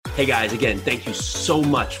Hey guys, again, thank you so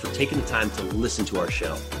much for taking the time to listen to our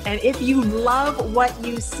show. And if you love what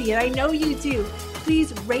you see, and I know you do,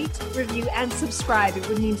 please rate, review, and subscribe. It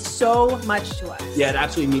would mean so much to us. Yeah, it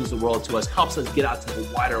absolutely means the world to us, helps us get out to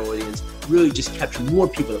the wider audience, really just capture more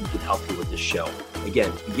people that we can help you with this show.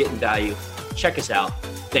 Again, if you're getting value, check us out.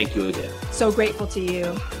 Thank you again. So grateful to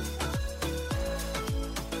you.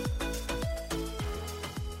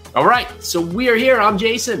 All right, so we are here. I'm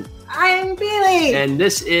Jason. I'm Bailey. And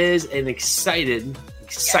this is an exciting,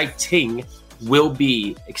 will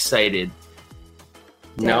be excited,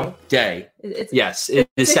 day.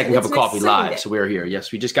 It's second cup of coffee live. Day. So we're here.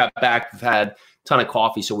 Yes, we just got back. We've had a ton of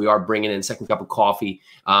coffee, so we are bringing in second cup of coffee.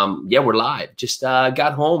 We're live. Just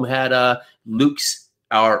got home, had Luke's,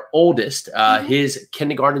 our oldest, his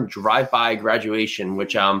kindergarten drive-by graduation,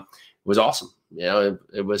 which was awesome. You know,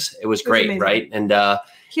 it was great, amazing. Right? And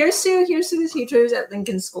here's to the teachers at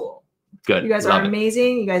Lincoln School. Good. You guys are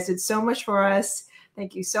amazing. You guys did so much for us.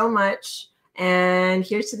 Thank you so much. And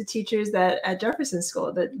here's to the teachers at Jefferson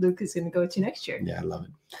School that Luke is going to go to next year. Yeah, I love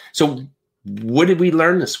it. So what did we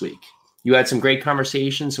learn this week? You had some great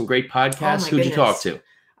conversations, some great podcasts. Who'd you talk to?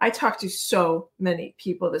 I talked to so many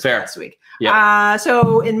people this past week. Yeah.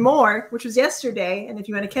 So in More, which was yesterday, and if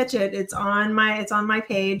you want to catch it, it's on my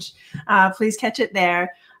page. Please catch it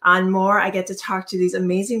there. On More, I get to talk to these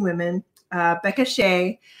amazing women, Becca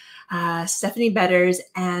Shea, Stephanie Betters,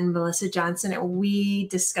 and Melissa Johnson. And we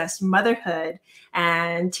discussed motherhood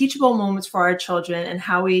and teachable moments for our children and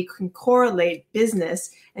how we can correlate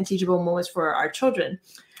business and teachable moments for our children.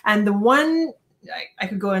 And the one, I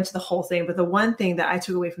could go into the whole thing, but the one thing that I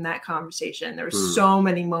took away from that conversation, there were so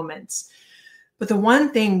many moments, but the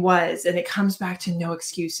one thing was, and it comes back to no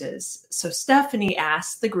excuses. So Stephanie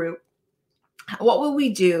asked the group, what will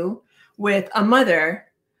we do with a mother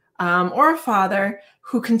or a father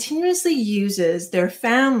who continuously uses their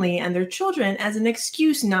family and their children as an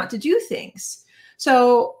excuse not to do things?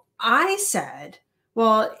 So I said,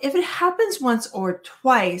 well, if it happens once or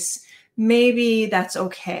twice, maybe that's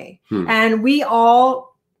okay. And we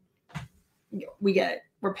get it.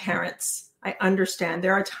 We're parents. I understand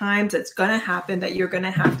there are times it's going to happen that you're going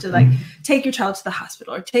to have to take your child to the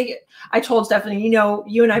hospital or take it. I told Stephanie,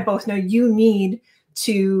 you and I both know you need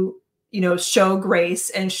to, show grace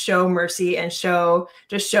and show mercy and show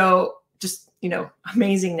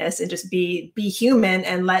amazingness and just be human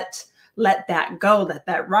and let that go, let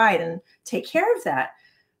that ride and take care of that.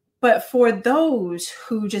 But for those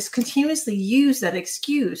who just continuously use that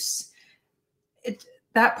excuse,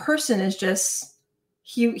 that person is just,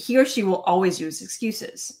 he or she will always use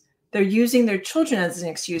excuses. They're using their children as an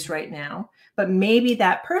excuse right now, but maybe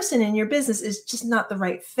that person in your business is just not the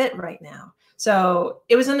right fit right now. So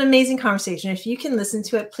it was an amazing conversation. If you can listen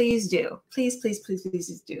to it, please do. Please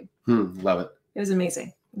do. Love it. It was amazing.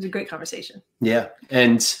 It was a great conversation. Yeah.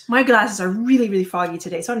 And my glasses are really, really foggy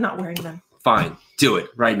today, so I'm not wearing them. Fine. Do it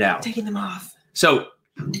right now. I'm taking them off. So,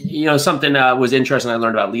 something was interesting I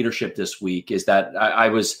learned about leadership this week is that I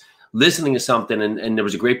was listening to something and there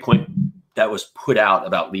was a great point that was put out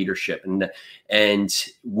about leadership and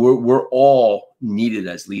we're all needed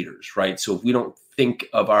as leaders, right? So if we don't think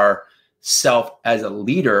of ourself as a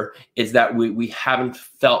leader, it's that we haven't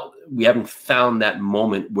found that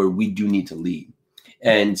moment where we do need to lead.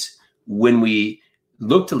 And when we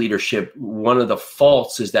look to leadership, one of the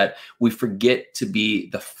faults is that we forget to be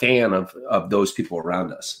the fan of those people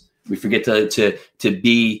around us. We forget to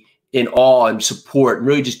be in awe and support and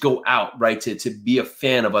really just go out, right, to be a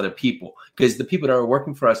fan of other people. Because the people that are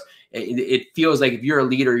working for us, it feels like if you're a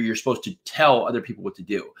leader, you're supposed to tell other people what to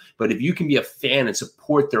do. But if you can be a fan and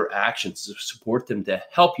support their actions, support them to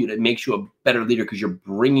help you, that makes you a better leader because you're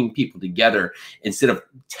bringing people together instead of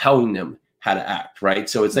telling them how to act, right?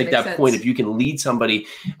 So it's like that point, if you can lead somebody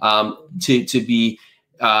to be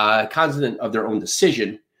confident of their own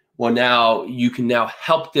decision, well, now you can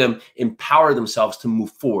help them empower themselves to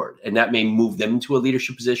move forward. And that may move them into a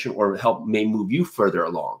leadership position or may move you further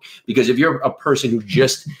along. Because if you're a person who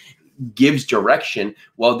just gives direction,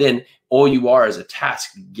 well, then all you are is a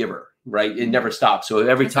task giver, right? It never stops. So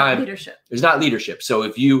every time there's not leadership. So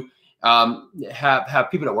if you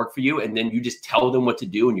have people that work for you and then you just tell them what to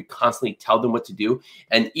do and you constantly tell them what to do,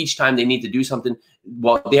 and each time they need to do something,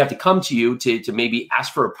 well, they have to come to you to maybe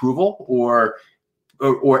ask for approval or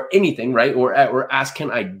anything, right? Or ask, can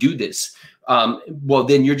I do this? Well,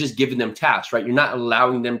 then you're just giving them tasks, right? You're not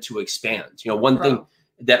allowing them to expand. One thing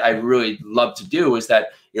that I really love to do is that,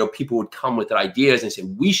 people would come with ideas and say,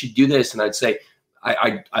 we should do this. And I'd say,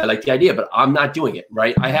 I like the idea, but I'm not doing it,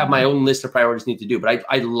 right? I have my own list of priorities I need to do, but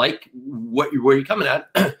I like where you're coming at.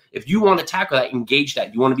 If you want to tackle that, engage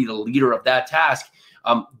that, you want to be the leader of that task,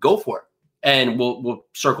 go for it. And we'll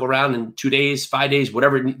circle around in 2 days, 5 days,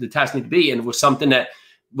 whatever the task need to be. And if it was something that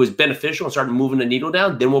was beneficial and started moving the needle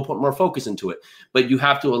down, then we'll put more focus into it. But you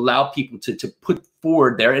have to allow people to put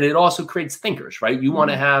forward there. And it also creates thinkers, right? You want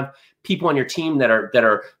to have people on your team that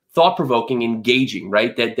are thought-provoking, engaging,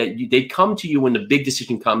 right? They come to you when the big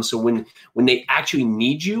decision comes. So when they actually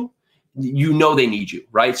need you, you know they need you,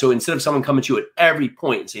 right? So instead of someone coming to you at every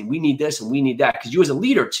point and saying, we need this and we need that, because you as a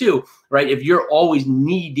leader too, right? If you're always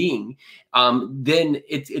needing, then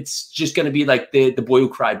it's just going to be like the boy who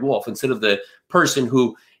cried wolf, instead of the person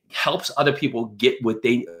who helps other people get what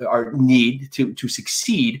they need to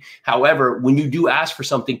succeed. However, when you do ask for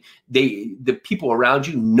something, the people around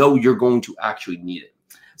you know you're going to actually need it.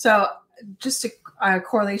 So just a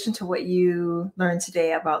correlation to what you learned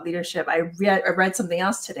today about leadership, I read something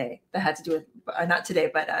else today that had to do with, not today,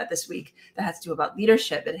 but this week, that had to do about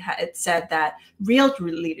leadership. It said that real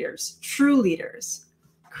leaders, true leaders,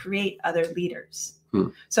 create other leaders.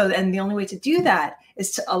 So, and the only way to do that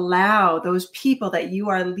is to allow those people that you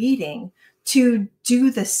are leading to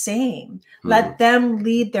do the same. Let them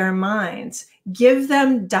lead their minds. Give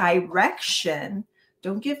them direction.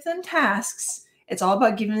 Don't give them tasks. It's all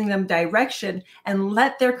about giving them direction and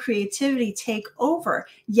let their creativity take over.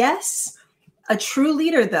 Yes, a true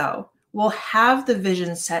leader, though, will have the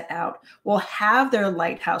vision set out, will have their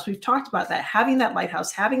lighthouse. We've talked about that, having that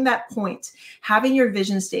lighthouse, having that point, having your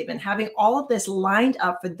vision statement, having all of this lined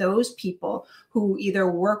up for those people who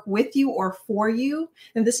either work with you or for you.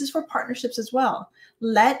 And this is for partnerships as well.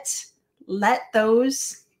 Let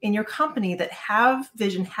those in your company that have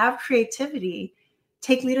vision, have creativity,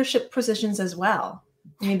 take leadership positions as well.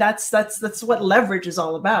 I mean, that's what leverage is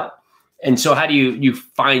all about. And so how do you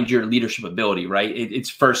find your leadership ability, right? It's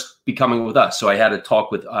first becoming with us. So I had a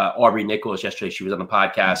talk with Aubrey Nichols yesterday. She was on the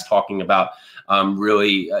podcast talking about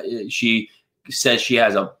she says she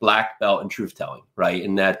has a black belt in truth telling, right?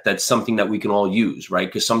 And that's something that we can all use, right?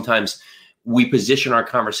 Because sometimes we position our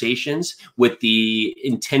conversations with the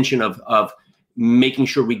intention of making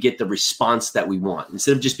sure we get the response that we want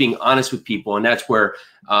instead of just being honest with people. And that's where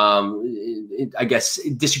I guess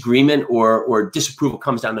disagreement or disapproval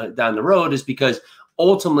comes down the road, is because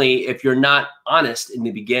ultimately, if you're not honest in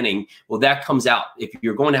the beginning, well, that comes out. If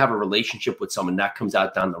you're going to have a relationship with someone, that comes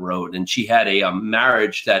out down the road. And she had a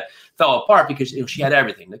marriage that fell apart because she had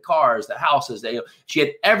everything, the cars, the houses, she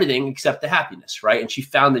had everything except the happiness, right? And she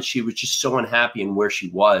found that she was just so unhappy in where she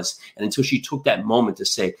was. And until she took that moment to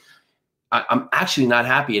say, I'm actually not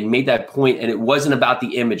happy, and made that point. And it wasn't about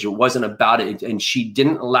the image. It wasn't about it. And she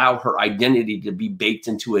didn't allow her identity to be baked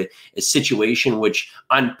into a situation which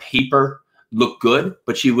on paper looked good,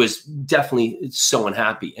 but she was definitely so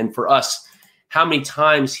unhappy. And for us, how many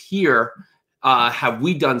times here have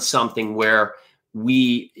we done something where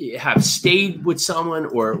we have stayed with someone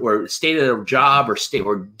or stayed at a job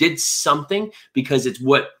or did something because it's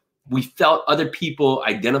what we felt other people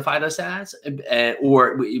identified us as,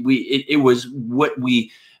 or it was what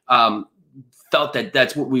we felt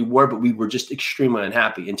that's what we were, but we were just extremely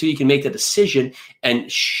unhappy. Until you can make that decision and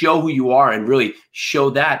show who you are and really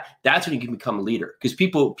show that's when you can become a leader. Because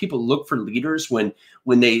people look for leaders when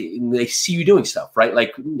they see you doing stuff, right?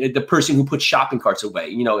 Like the person who puts shopping carts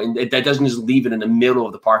away, and that doesn't just leave it in the middle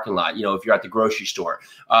of the parking lot, if you're at the grocery store,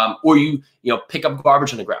 or you pick up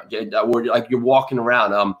garbage on the ground, or like you're walking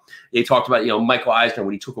around. They talked about, Michael Eisner,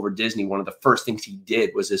 when he took over Disney, one of the first things he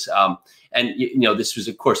did was this, and this was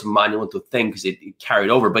of course a monumental thing because it carried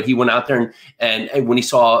over, but he went out there and when he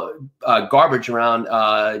saw garbage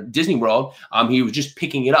around Disney World, he was just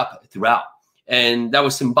picking it up throughout. And that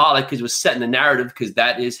was symbolic because it was setting the narrative, because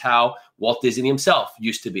that is how Walt Disney himself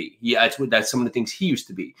used to be. That's some of the things he used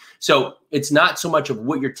to be. So it's not so much of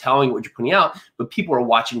what you're telling, what you're putting out, but people are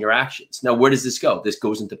watching your actions. Now, where does this go? This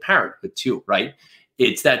goes into parenthood too, right?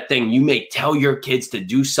 It's that thing you may tell your kids to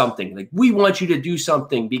do something. Like, we want you to do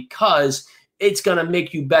something because it's going to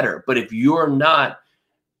make you better. But if you're not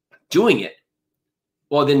doing it,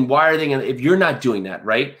 well, then why are they going to, if you're not doing that,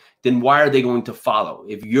 right? Then why are they going to follow?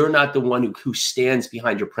 If you're not the one who stands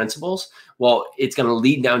behind your principles, well, it's going to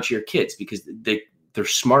lead down to your kids because they're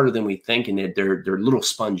smarter than we think, and they're little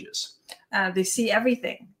sponges. They see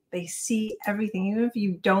everything. They see everything. Even if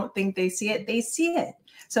you don't think they see it, they see it.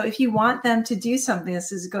 So if you want them to do something,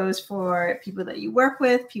 goes for people that you work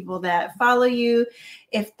with, people that follow you.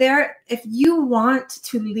 If you want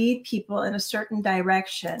to lead people in a certain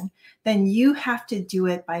direction, then you have to do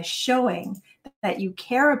it by showing that you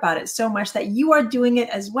care about it so much that you are doing it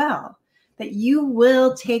as well, that you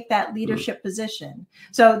will take that leadership position.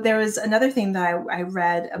 So there was another thing that I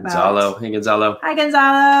read about. Gonzalo. Hey, Gonzalo. Hi,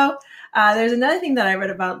 Gonzalo. There's another thing that I read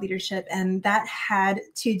about leadership, and that had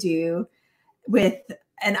to do with,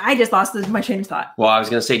 and I just lost my train of thought. Well, I was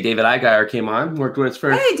going to say David Igeyer came on, worked with us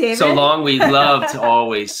for so long. We loved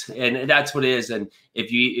always, and that's what it is. And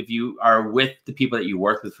if you are with the people that you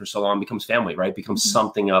work with for so long, it becomes family, right? It becomes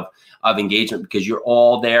something of engagement because you're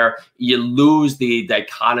all there. You lose the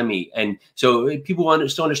dichotomy, and so people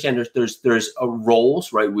still understand there's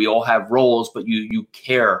roles, right? We all have roles, but you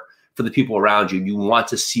care for the people around you. You want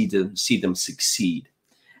to see them succeed.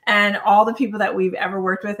 And all the people that we've ever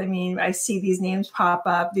worked with, I mean, I see these names pop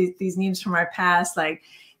up, these names from our past, like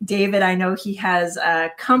David. I know he has a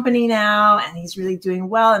company now and he's really doing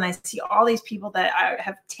well. And I see all these people that I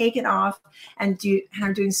have taken off and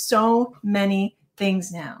are doing so many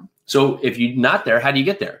things now. So if you're not there, how do you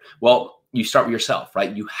get there? Well, you start with yourself,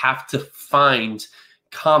 right? You have to find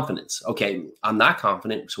confidence. Okay, I'm not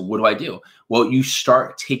confident. So what do I do? Well, you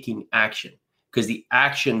start taking action. Because the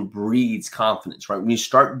action breeds confidence, right? When you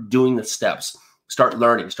start doing the steps, start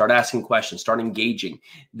learning, start asking questions, start engaging,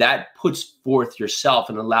 that puts forth yourself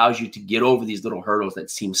and allows you to get over these little hurdles that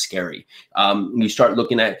seem scary. You start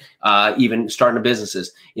looking at even starting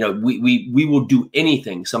businesses. We will do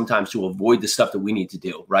anything sometimes to avoid the stuff that we need to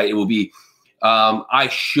do, right? It will be, I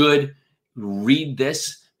should read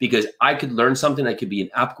this because I could learn something that could be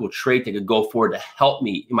an applicable trait that could go forward to help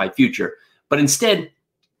me in my future. But instead,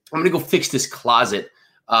 I'm going to go fix this closet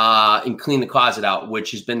and clean the closet out,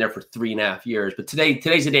 which has been there for 3.5 years. But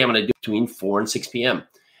today's the day I'm going to do between 4 and 6 p.m.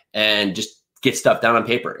 and just get stuff down on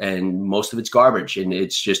paper. And most of it's garbage. And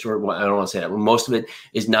it's just, or I don't want to say that. Most of it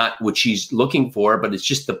is not what she's looking for, but it's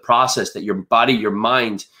just the process that your body, your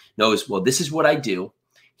mind knows, well, this is what I do.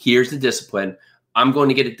 Here's the discipline. I'm going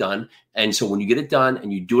to get it done. And so when you get it done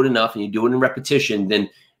and you do it enough and you do it in repetition, then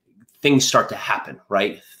things start to happen,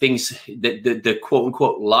 right? Things, the quote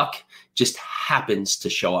unquote luck just happens to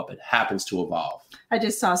show up. It happens to evolve. I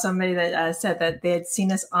just saw somebody that said that they had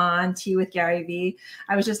seen us on Tea with Gary Vee.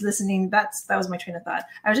 I was just listening. That was my train of thought.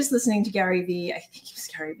 I was just listening to Gary Vee. I think it was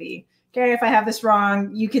Gary Vee. Gary, if I have this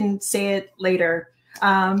wrong, you can say it later.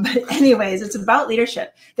 But anyways, it's about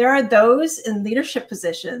leadership. There are those in leadership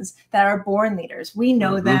positions that are born leaders. We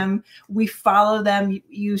know them. We follow them.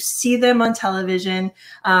 You see them on television.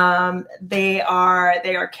 They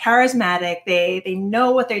are charismatic. They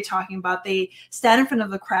know what they're talking about. They stand in front of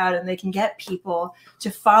the crowd and they can get people to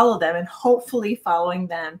follow them and hopefully following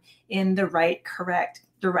them in the right, correct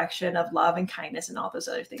direction of love and kindness and all those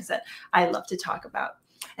other things that I love to talk about.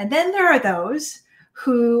 And then there are those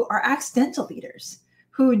who are accidental leaders,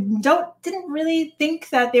 who didn't really think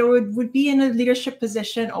that they would be in a leadership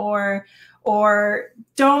position or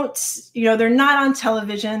don't, they're not on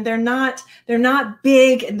television. They're not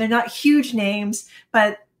big and they're not huge names,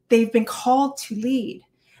 but they've been called to lead.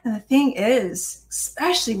 And the thing is,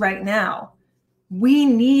 especially right now, we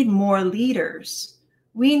need more leaders.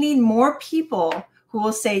 We need more people who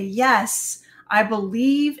will say, yes, I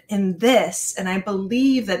believe in this, and I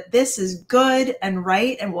believe that this is good and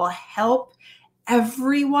right and will help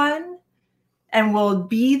everyone and will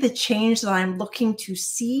be the change that I'm looking to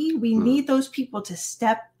see. We need those people to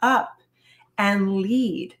step up and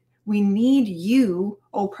lead. We need you,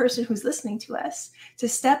 person who's listening to us, to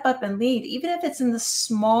step up and lead, even if it's in the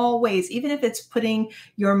small ways, even if it's putting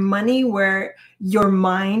your money where your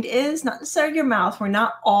mind is, not necessarily your mouth. We're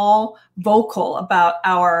not all vocal about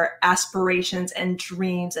our aspirations and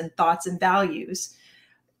dreams and thoughts and values.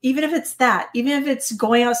 Even if it's that, even if it's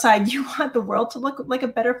going outside, you want the world to look like a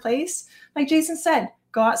better place. Like Jason said,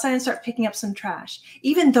 go outside and start picking up some trash.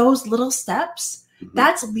 Even those little steps,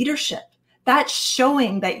 that's leadership. That's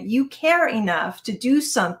showing that you care enough to do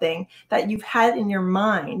something that you've had in your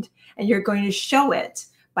mind, and you're going to show it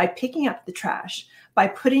by picking up the trash, by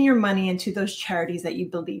putting your money into those charities that you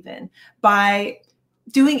believe in, by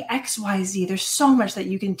doing X, Y, Z. There's so much that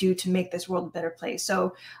you can do to make this world a better place.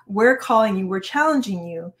 So we're calling you, we're challenging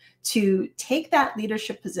you to take that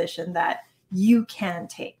leadership position that you can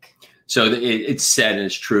take. So it's said, and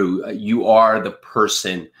it's true, you are the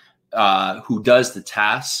person who does the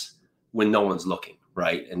tasks when no one's looking,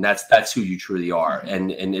 right? And that's who you truly are.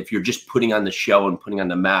 And if you're just putting on the show and putting on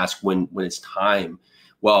the mask when it's time,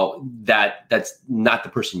 well, that's not the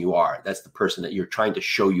person you are. That's the person that you're trying to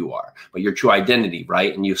show you are, but your true identity,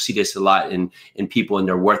 right? And you see this a lot in people in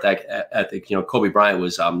their worth ethic. Kobe Bryant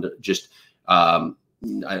was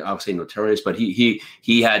I'll say notorious, but he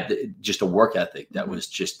had just a work ethic that was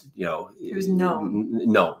just, it was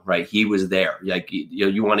no, right. He was there. Like,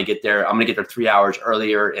 you want to get there. I'm going to get there 3 hours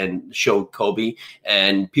earlier and show Kobe,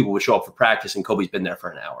 and people would show up for practice, and Kobe's been there for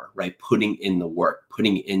an hour, right? Putting in the work,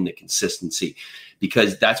 putting in the consistency,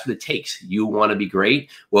 because that's what it takes. You want to be great.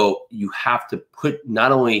 Well, you have to put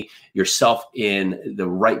not only yourself in the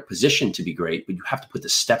right position to be great, but you have to put the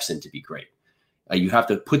steps in to be great. You have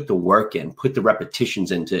to put the work in, put the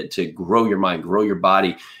repetitions in to grow your mind, grow your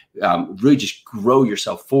body, really just grow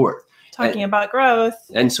yourself forward. Talking about growth.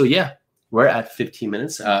 And so, yeah, we're at 15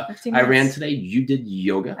 minutes. 15 minutes. I ran today. You did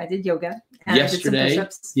yoga. I did yoga. And yesterday. I did some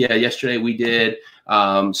push-ups. Yeah, yesterday we did.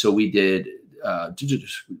 So we did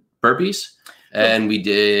burpees, and we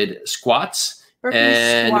did squats,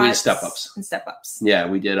 and we did step-ups. And step-ups. Yeah,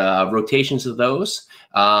 we did rotations of those.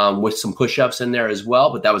 With some push-ups in there as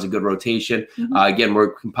well, but that was a good rotation. Again,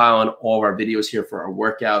 we're compiling all of our videos here for our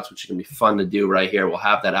workouts, which is going to be fun to do right here. We'll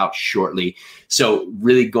have that out shortly. So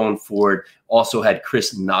really going forward, also had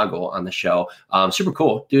Chris Nagel on the show. Super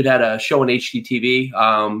cool. Dude had a show on HGTV.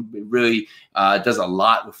 Really does a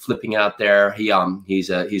lot with flipping out there. He's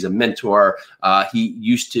a mentor. He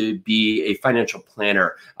used to be a financial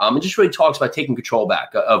planner. And just really talks about taking control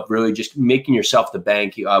back of really just making yourself the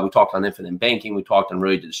bank. We talked on infinite banking. We talked on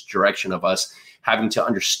really this direction of us having to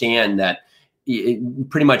understand that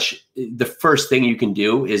pretty much the first thing you can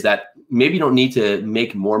do is that maybe you don't need to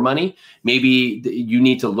make more money. Maybe you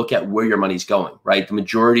need to look at where your money's going, right? The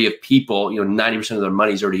majority of people, 90% of their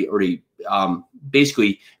money is already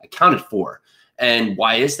basically accounted for. And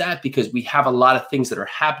why is that? Because we have a lot of things that are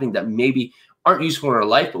happening that maybe aren't useful in our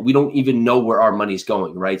life, but we don't even know where our money's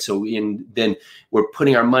going, right? So then we're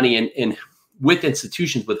putting our money in with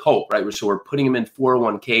institutions with hope, right? So we're putting them in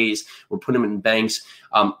 401ks, we're putting them in banks.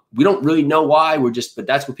 We don't really know why, but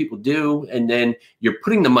that's what people do. And then you're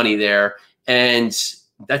putting the money there, and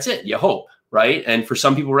that's it, you hope, right? And for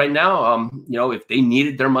some people right now, if they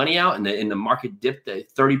needed their money out and the market dipped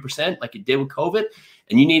at 30% like it did with COVID,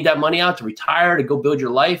 and you need that money out to retire, to go build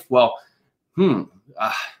your life, well, you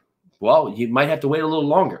might have to wait a little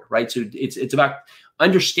longer, right? So it's about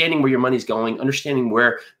understanding where your money's going, understanding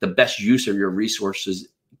where the best use of your resources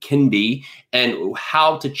can be, and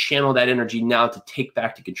how to channel that energy now to take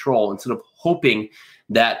back to control instead of hoping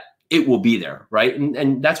that it will be there, right?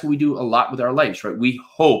 And that's what we do a lot with our lives, right? We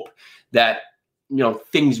hope that,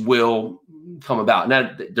 things will come about.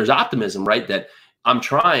 Now, there's optimism, right? That I'm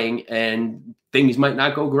trying and things might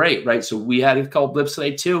not go great, right? So we had a couple blips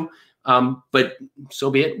today too. But so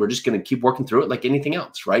be it. We're just going to keep working through it like anything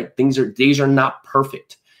else, right? Days are not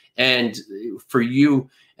perfect. And for you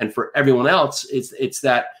and for everyone else, it's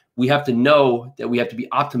that we have to know that we have to be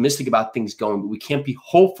optimistic about things going, but we can't be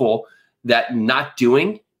hopeful that not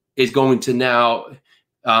doing is going to now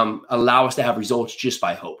allow us to have results just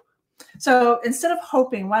by hope. So instead of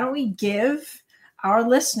hoping, why don't we give our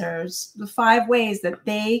listeners the 5 ways that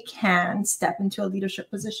they can step into a leadership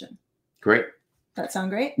position? Great. That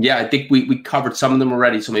sound great? Yeah, I think we covered some of them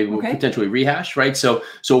already, so maybe we'll potentially rehash, right? So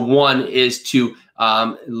one is to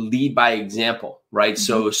lead by example, right?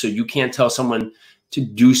 So you can't tell someone to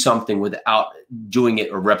do something without doing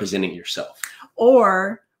it or representing yourself,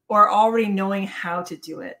 or already knowing how to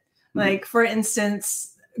do it. Like, for instance,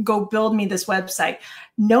 go build me this website.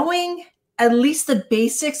 Knowing at least the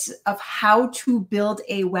basics of how to build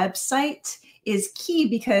a website is key,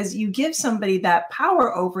 because you give somebody that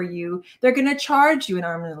power over you, they're going to charge you an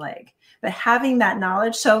arm and a leg. But having that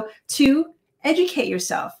knowledge, so 2, educate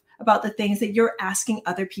yourself about the things that you're asking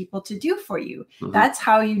other people to do for you. That's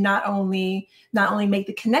how you not only make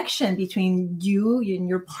the connection between you and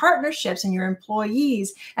your partnerships and your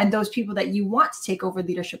employees and those people that you want to take over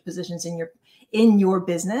leadership positions in your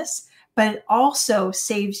business, but it also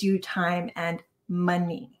saves you time and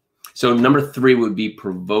money. So number 3 would be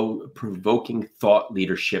provoking thought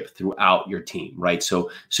leadership throughout your team, right? So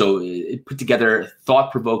put together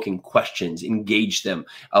thought-provoking questions, engage them,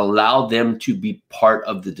 allow them to be part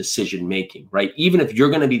of the decision making, right? Even if you're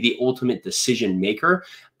going to be the ultimate decision maker,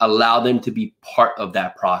 allow them to be part of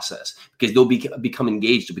that process, because they'll become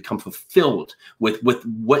engaged, to become fulfilled with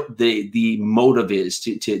what the motive is,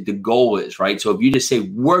 to the goal is, right? So if you just say,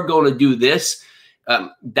 we're going to do this,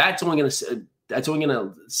 that's only going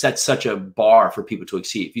to set such a bar for people to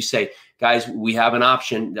exceed. If you say, guys, we have an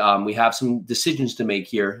option, we have some decisions to make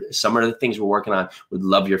here, some of the things we're working on, would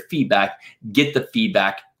love your feedback, get the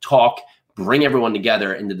feedback, talk, bring everyone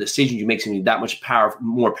together, and the decisions you make seem that much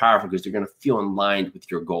more powerful because they're going to feel aligned with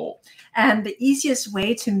your goal. And the easiest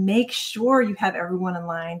way to make sure you have everyone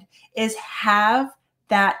aligned is have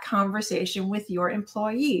that conversation with your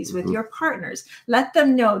employees, with your partners. Let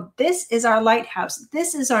them know this is our lighthouse.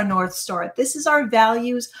 This is our North Star. This is our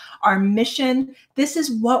values, our mission. This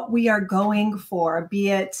is what we are going for, be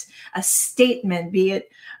it a statement, be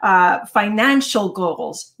it financial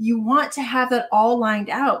goals. You want to have that all lined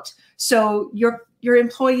out. So your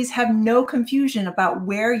employees have no confusion about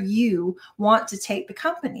where you want to take the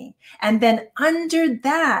company. And then under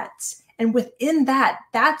that, and within that,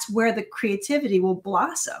 that's where the creativity will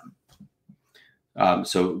blossom.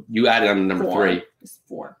 So you added on number 3. It's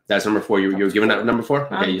 4. That's number 4. You were giving that number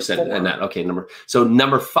 4? Okay, you said 4. And that. Okay, so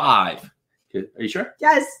number 5. Are you sure?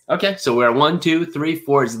 Yes. Okay, so we're 1, 2, 3,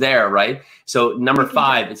 4 is there, right? So number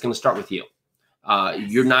 5, it's going to start with you.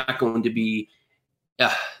 You're not going to be,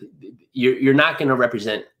 you're not going to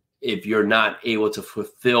represent if you're not able to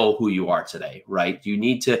fulfill who you are today, right? You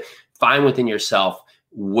need to find within yourself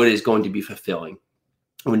what is going to be fulfilling.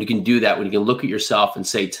 When you can do that, when you can look at yourself and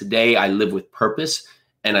say, today I live with purpose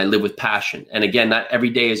and I live with passion. And again, not every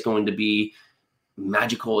day is going to be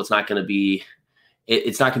magical. It's not going to be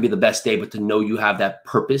the best day, but to know you have that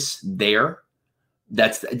purpose there,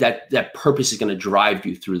 that purpose is going to drive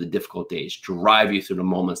you through the difficult days, drive you through the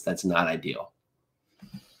moments that's not ideal.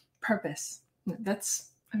 Purpose. That's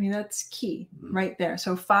key right there.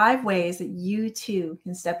 So 5 ways that you too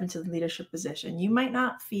can step into the leadership position. You might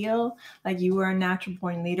not feel like you were a natural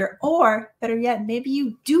born leader, or better yet, maybe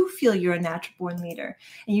you do feel you're a natural born leader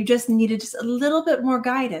and you just needed just a little bit more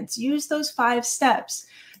guidance. Use those 5 steps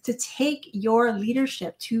to take your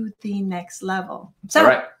leadership to the next level. So, all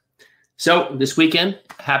right. So this weekend,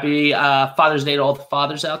 happy Father's Day to all the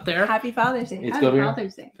fathers out there. Happy Father's Day. Happy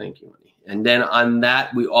Father's Day. Thank you, honey. And then on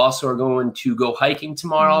that, we also are going to go hiking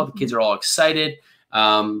tomorrow. The kids are all excited.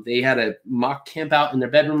 They had a mock camp out in their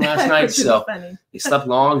bedroom last night, so they slept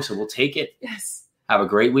long, so we'll take it. Yes. Have a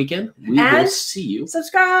great weekend. We will see you.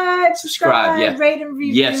 Subscribe, yeah. Rate and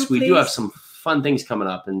review. Yes, we please. do have some fun things coming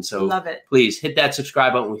up, and so love it. Please hit that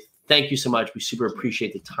subscribe button. We thank you so much. We super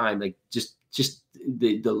appreciate the time. Like just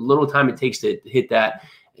the little time it takes to hit that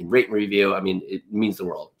and rate and review. I mean, it means the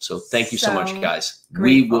world. So thank you so much, guys. Grateful.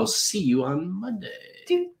 We will see you on Monday.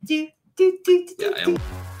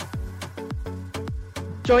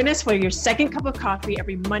 Join us for your second cup of coffee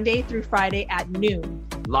every Monday through Friday at noon.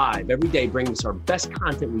 Live every day, bringing us our best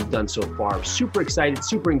content we've done so far. Super excited,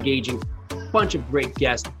 super engaging. Bunch of great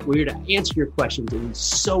guests. We're here to answer your questions, and we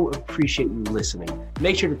so appreciate you listening.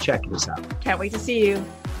 Make sure to check this out. Can't wait to see you.